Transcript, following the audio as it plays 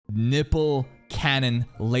nipple cannon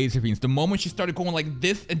laser beams. The moment she started going like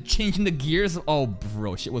this and changing the gears, oh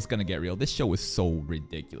bro, shit was gonna get real. This show is so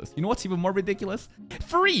ridiculous. You know what's even more ridiculous?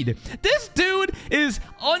 Freed. This dude is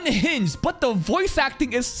unhinged, but the voice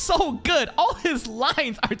acting is so good. All his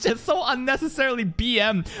lines are just so unnecessarily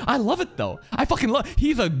BM. I love it though. I fucking love it.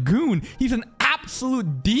 He's a goon. He's an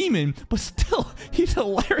absolute demon, but still, he's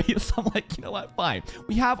hilarious. I'm like, you know what? Fine.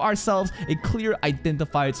 We have ourselves a clear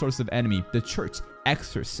identified source of enemy, the church.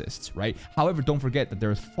 Exorcists, right? However, don't forget that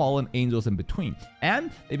there's fallen angels in between.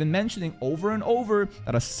 And they've been mentioning over and over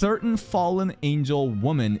that a certain fallen angel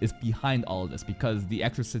woman is behind all of this because the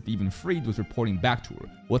exorcist even Freed was reporting back to her.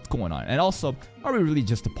 What's going on? And also, are we really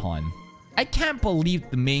just a pawn? I can't believe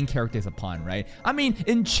the main character is a pawn, right? I mean,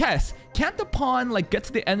 in chess, can't the pawn like get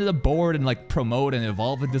to the end of the board and like promote and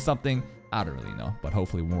evolve into something? I don't really know, but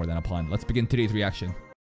hopefully more than a pawn. Let's begin today's reaction.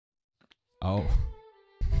 Oh.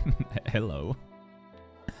 Hello.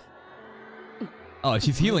 Oh,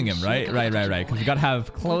 she's healing him, right? Right. Because you gotta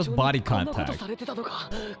have close body contact.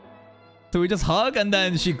 So we just hug and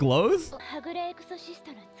then she glows?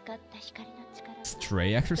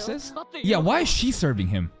 Stray exorcist? Yeah, why is she serving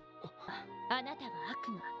him?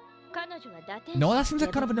 No, that seems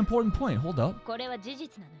like kind of an important point. Hold up.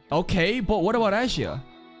 Okay, but what about Asia?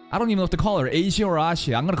 I don't even know what to call her. Asia or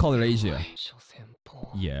Asia? I'm gonna call her Asia.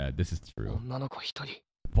 Yeah, this is true.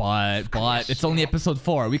 But it's only episode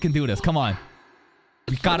 4. We can do this. Come on.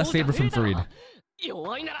 We gotta save her from Freed.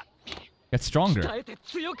 Get stronger.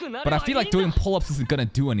 But I feel like doing pull-ups isn't gonna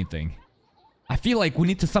do anything. I feel like we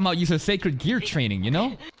need to somehow use her sacred gear training, you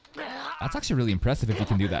know? That's actually really impressive if you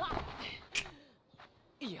can do that.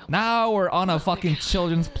 Now we're on a fucking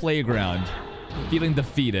children's playground. Feeling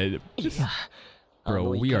defeated.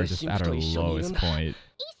 Bro, we are just at our lowest point.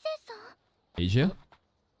 Asia?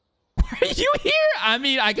 Why are you here? I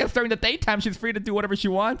mean, I guess during the daytime she's free to do whatever she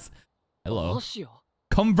wants. Hello.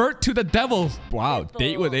 Convert to the devil. Wow,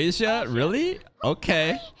 date with Asia? Really?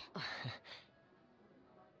 Okay.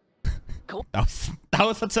 That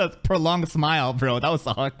was such a prolonged smile, bro. That was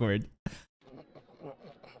awkward.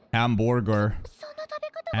 Hamburger.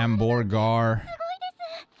 Hamburger.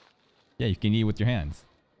 Yeah, you can eat with your hands.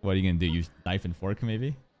 What are you gonna do? Use knife and fork,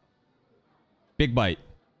 maybe? Big bite.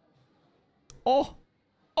 Oh!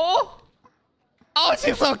 Oh! Oh,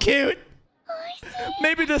 she's so cute!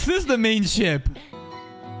 Maybe this is the main ship.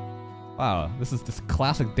 Wow, this is this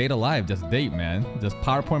classic Date Alive, just date, man. Just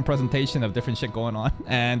PowerPoint presentation of different shit going on,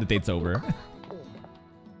 and the date's over.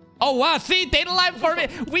 Oh wow, see, Date Alive for me.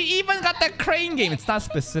 We even got the crane game. It's not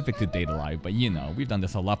specific to Date Alive, but you know, we've done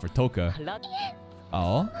this a lot for Toka.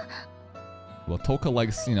 Oh. Well, Toka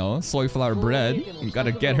likes, you know, soy flour bread. You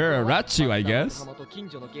gotta get her a Raichu, I guess.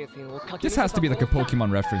 This has to be like a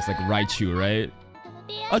Pokemon reference, like Raichu, right?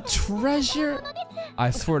 A treasure?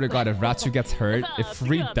 I swear to God, if Raichu gets hurt, if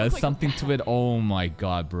Freed does something to it, oh my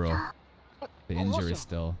God, bro. The injury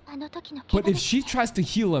still. But if she tries to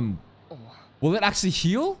heal him, will it actually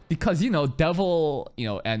heal? Because, you know, devil, you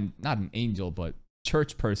know, and not an angel, but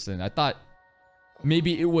church person. I thought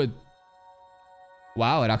maybe it would...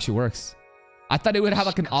 Wow, it actually works. I thought it would have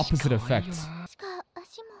like an opposite effect.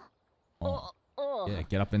 Oh. Yeah,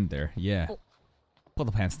 get up in there. Yeah. Pull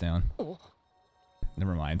the pants down.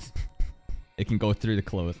 Never mind. It can go through the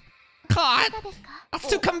clothes. God! That's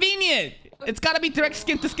too convenient! It's gotta be direct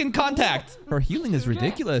skin-to-skin contact! Her healing is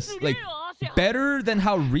ridiculous. Like, better than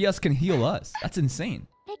how Rias can heal us. That's insane.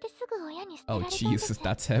 Oh, Jesus,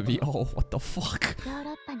 that's heavy. Oh, what the fuck?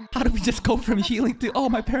 How do we just go from healing to... Oh,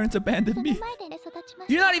 my parents abandoned me.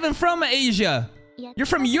 You're not even from Asia. You're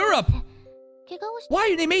from Europe. Why are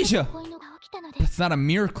you named Asia? It's not a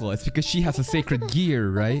miracle. It's because she has a sacred gear,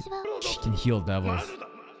 right? She can heal devils.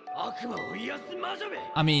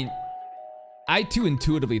 I mean, I too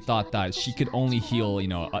intuitively thought that she could only heal, you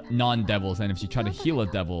know, non-devils. And if she tried to heal a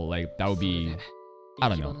devil, like, that would be... I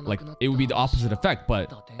don't know, like, it would be the opposite effect,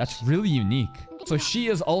 but that's really unique. So she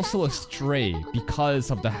is also a stray because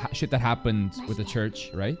of the shit that happened with the church,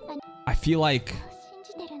 right? I feel like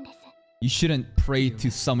you shouldn't pray to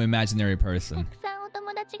some imaginary person.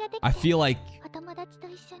 I feel like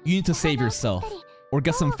you need to save yourself or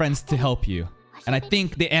get some friends to help you. And I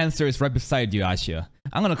think the answer is right beside you, Asia.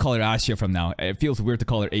 I'm gonna call her Asia from now. It feels weird to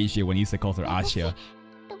call her Asia when Issa calls her Asia.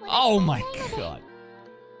 Oh my God.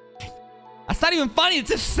 That's not even funny, it's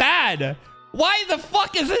just sad. Why the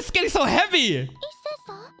fuck is this getting so heavy?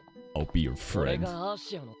 I'll be your friend.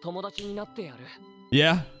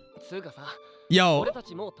 Yeah? Yo,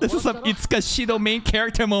 this is some Itsuka Shido main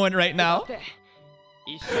character moment right now.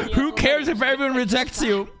 Who cares if everyone rejects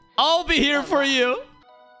you? I'll be here for you.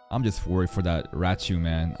 I'm just worried for that Rachu,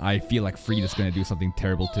 man. I feel like Frida's gonna do something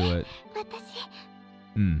terrible to it.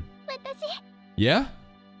 Yeah?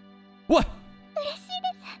 What?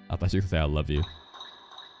 I thought you could say I love you.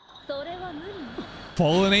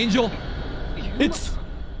 Fallen Angel? It's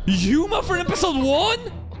Yuma for episode 1?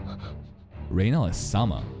 Reina is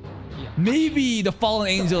Sama. Maybe the fallen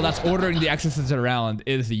angel that's ordering the exorcists around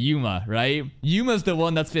is Yuma, right? Yuma's the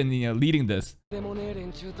one that's been, leading this.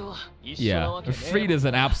 Yeah, Frida's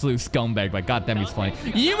an absolute scumbag, but goddamn, he's funny.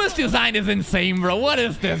 Yuma's design is insane, bro. What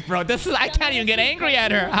is this, bro? I can't even get angry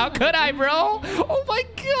at her. How could I, bro? Oh my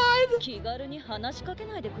god.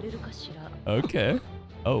 Okay.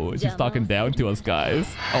 Oh, she's talking down to us,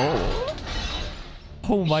 guys. Oh.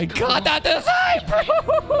 Oh my god, that design,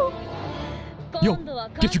 bro! Yo,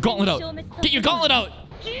 get your gauntlet out! Get your gauntlet out!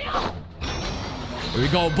 Here we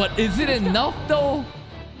go, but is it enough though?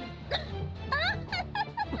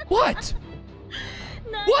 What?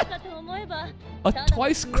 What? A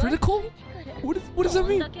twice critical? What does that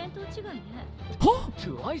mean? Huh?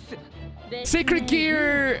 Sacred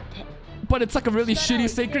gear, but it's like a really shitty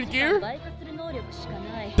sacred gear?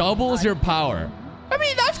 Doubles your power. I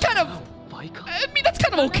mean, that's kind of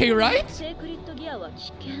okay, right?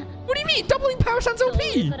 What do you mean? Doubling power sounds OP.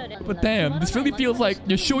 But damn, this really feels like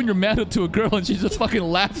you're showing your manhood to a girl and she just fucking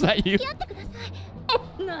laughs at you. Oh.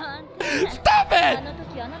 Stop it!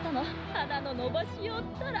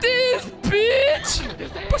 This bitch!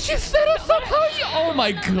 But she said it somehow. Oh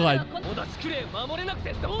my god.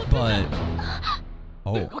 But...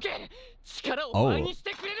 Oh. Oh.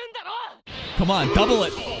 Come on, double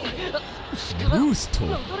it.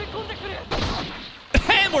 BOOOOOSTO.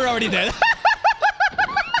 And we're already dead.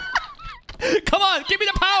 Come on, give me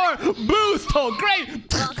the power. BOOOOOSTO, great.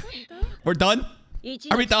 We're done?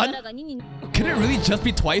 Are we done? Can it really just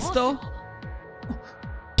be twice though?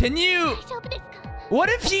 Can you... What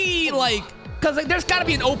if he like... Cause like there's gotta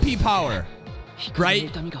be an OP power,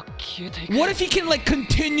 right? What if he can like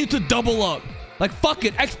continue to double up? Like fuck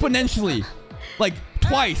it, exponentially. Like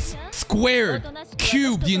twice, squared,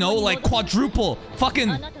 cubed, like quadruple.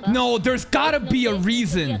 Fucking, no, there's gotta be a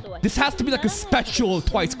reason. This has to be like a special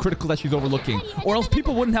twice critical that she's overlooking. Or else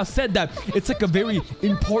people wouldn't have said that it's like a very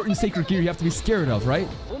important sacred gear you have to be scared of, right?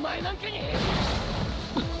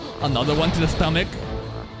 Another one to the stomach.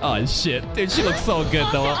 Oh shit, dude, she looks so good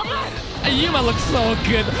though. Yuma looks so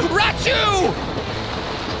good. Rachu!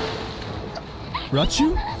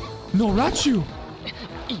 Rachu? No, Rachu.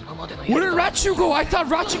 Where did Rachu go? I thought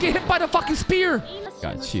Rachu get hit by the fucking spear.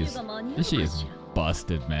 God, she is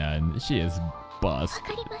busted, man. She is bust.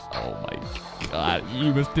 Oh my god.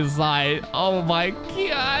 Yuma's design. Oh my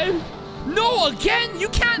god. No, again? You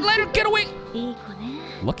can't let her get away.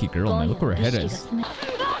 Lucky girl, man. Look where her head is.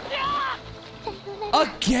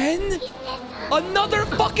 Again? Another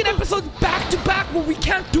fucking episode back to back where we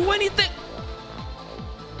can't do anything?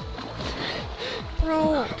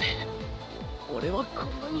 Bro. This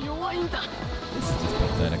is just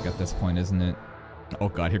pathetic at this point, isn't it? Oh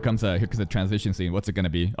god, here comes a transition scene. What's it gonna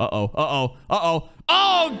be? Oh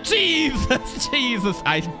Jesus, Jesus!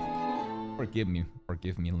 Forgive me,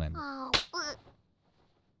 Len. Oh,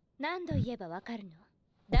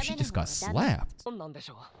 she just got slapped.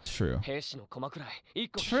 True.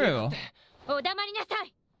 True.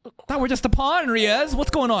 Thought we're just a pawn, Riaz. What's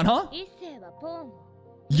going on, huh?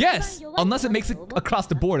 Yes, unless it makes it across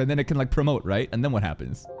the board and then it can like promote, right? And then what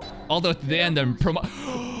happens? Although at the end then promotes.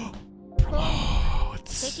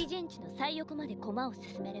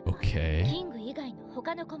 Okay.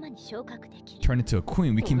 Turn into a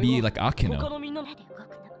queen. We can be like Akino.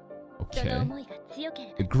 Okay.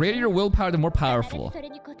 The greater your willpower, the more powerful.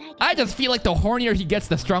 I just feel like the hornier he gets,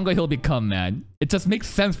 the stronger he'll become, man. It just makes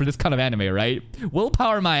sense for this kind of anime, right?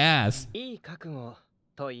 Willpower my ass.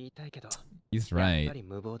 He's right.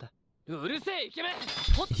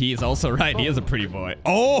 He's also right. He is a pretty boy.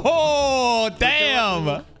 Oh,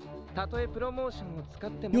 damn!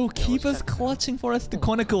 Yo, keep us clutching for us. The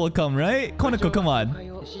Koneko will come, right? Koneko, come on.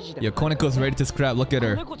 Yo, Koneko's ready to scrap. Look at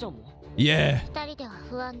her. Yeah.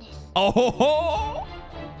 Oh,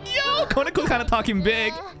 yo, Koneko kind of talking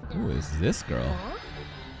big. Who is this girl?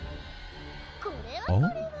 Oh,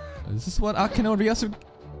 is this what Akino and Ryasu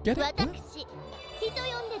get it?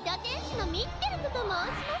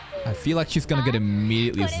 I feel like she's gonna get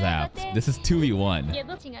immediately zapped. This is 2v1.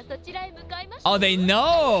 Oh, they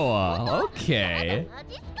know! Okay.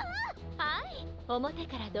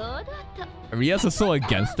 Rias is so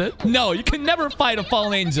against it. No, you can never fight a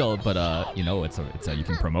fallen angel. But, you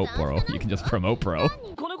can promote, bro. You can just promote, bro.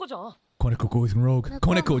 Koneko goes rogue.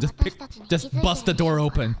 Koneko, just bust the door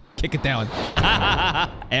open. Kick it down.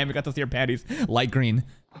 And we got to see her panties. Light green.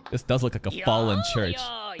 This does look like a fallen church.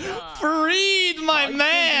 Freed, my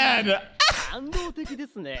man! I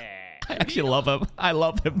actually love him. I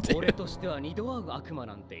love him too.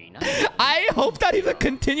 I hope that he's a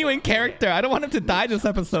continuing character. I don't want him to die this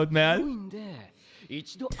episode, man.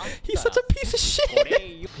 He's such a piece of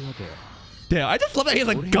shit. Damn, I just love that he has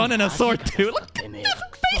a gun and a sword too. Look at this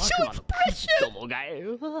facial expression.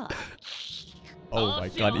 Oh my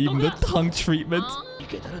god, even the tongue treatment.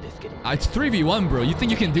 It's 3v1, bro. You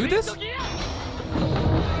think you can do this?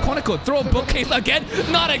 Koneko, throw a bookcase again?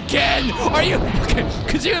 Not again! Are you... Okay,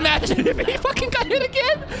 could you imagine if he fucking got hit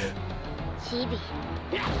again?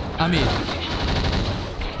 I mean...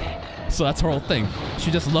 So that's her whole thing.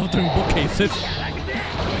 She just loved throwing bookcases.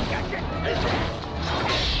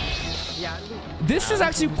 This is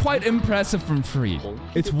actually quite impressive from Freed.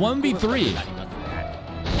 It's 1v3.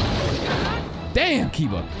 Damn,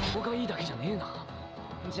 Kiba.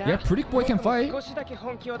 Yeah, pretty boy can fight.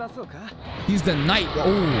 He's the knight.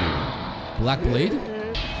 Oh, Black Blade?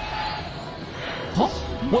 Huh?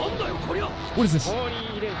 What is this?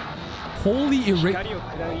 Holy Erase.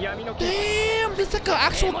 Damn, this is like an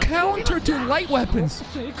actual counter to light weapons.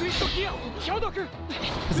 Does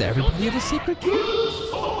everybody have a secret key?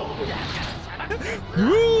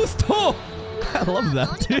 BOOOOOSTO! I love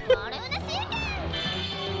that, dude.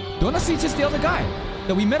 Don't I see just the other guy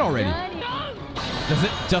that we met already? Does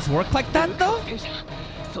it just work like that, though?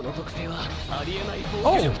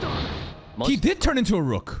 Oh! He did turn into a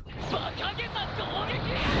rook.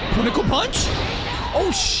 Koneko punch? Oh,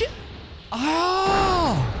 shit!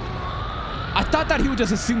 Ah! I thought that he would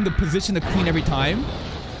just assume the position of queen every time.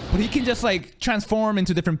 But he can just, like, transform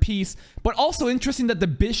into different piece. But also interesting that the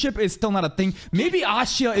bishop is still not a thing. Maybe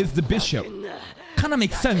Ashia is the bishop. Kind of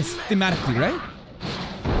makes sense thematically, right?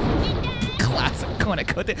 Classic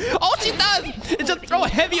Koneko. All she does is just throw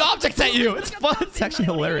heavy objects at you. It's fun. It's actually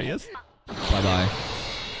hilarious. Bye-bye.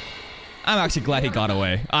 I'm actually glad he got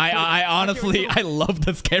away. I honestly, I love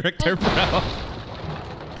this character, bro.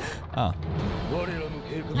 Oh.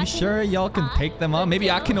 You sure y'all can take them on? Maybe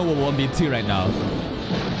Akino will 1v2 right now.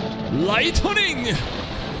 Lightning!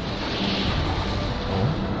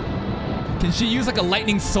 Oh. Can she use like a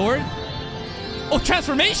lightning sword? Oh,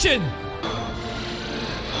 transformation!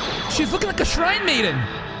 She's looking like a shrine maiden.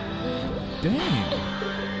 Dang.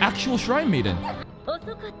 Actual shrine maiden.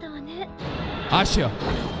 Ashia.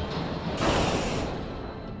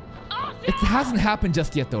 It hasn't happened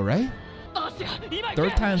just yet though, right?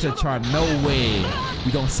 Third time's a charm. No way.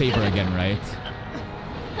 We don't save her again, right?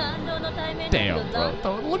 Damn, bro.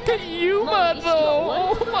 Don't look at Yuma, though.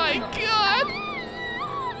 Oh my god.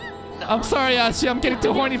 I'm sorry, Ashia. I'm getting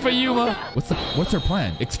too horny for Yuma. What's her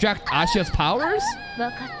plan? Extract Ashia's powers?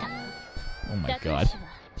 Oh my god. Okay.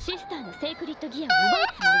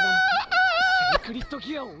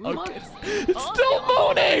 It's still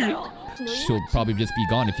moaning! She'll probably just be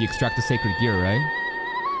gone if you extract the sacred gear, right?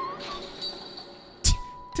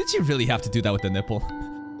 Did you really have to do that with the nipple?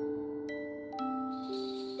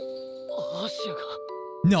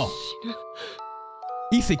 No.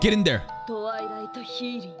 Issei, get in there.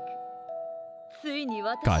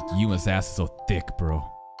 God, Yuma's ass is so thick, bro.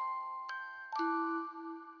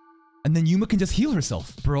 And then Yuma can just heal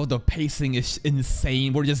herself. Bro, the pacing is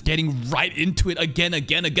insane. We're just getting right into it again.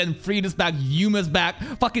 Freed is back. Yuma's back.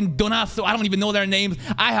 Fucking Donasu. I don't even know their names.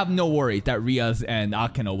 I have no worry that Riaz and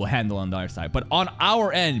Akeno will handle on the other side. But on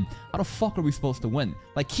our end, how the fuck are we supposed to win?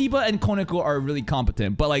 Like, Kiba and Koneko are really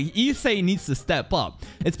competent. But, like, Issei needs to step up.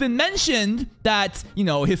 It's been mentioned that, you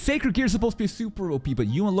know, his sacred gear is supposed to be super OP. But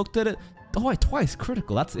Yuma looked at it. Oh, twice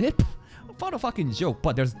critical. That's it. What a fucking joke,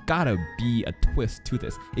 but there's gotta be a twist to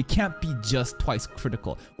this. It can't be just twice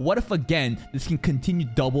critical. What if again this can continue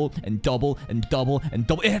double and double and double and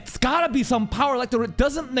double? It's gotta be some power like it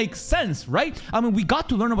doesn't make sense, right? I mean, we got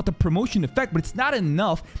to learn about the promotion effect, but it's not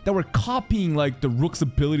enough that we're copying like the Rook's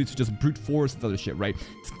ability to just brute force and other shit, right?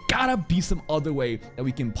 It's gotta be some other way that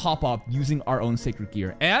we can pop off using our own sacred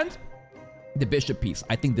gear. And the bishop piece.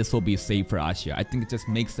 I think this will be safe for Ashia. I think it just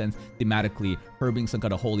makes sense thematically. Her being some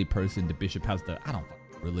kind of holy person, the bishop has the, I don't know,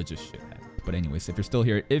 religious shit. But anyways, if you're still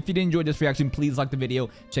here, if you did enjoy this reaction, please like the video.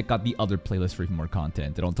 Check out the other playlist for more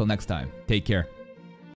content. And until next time, take care.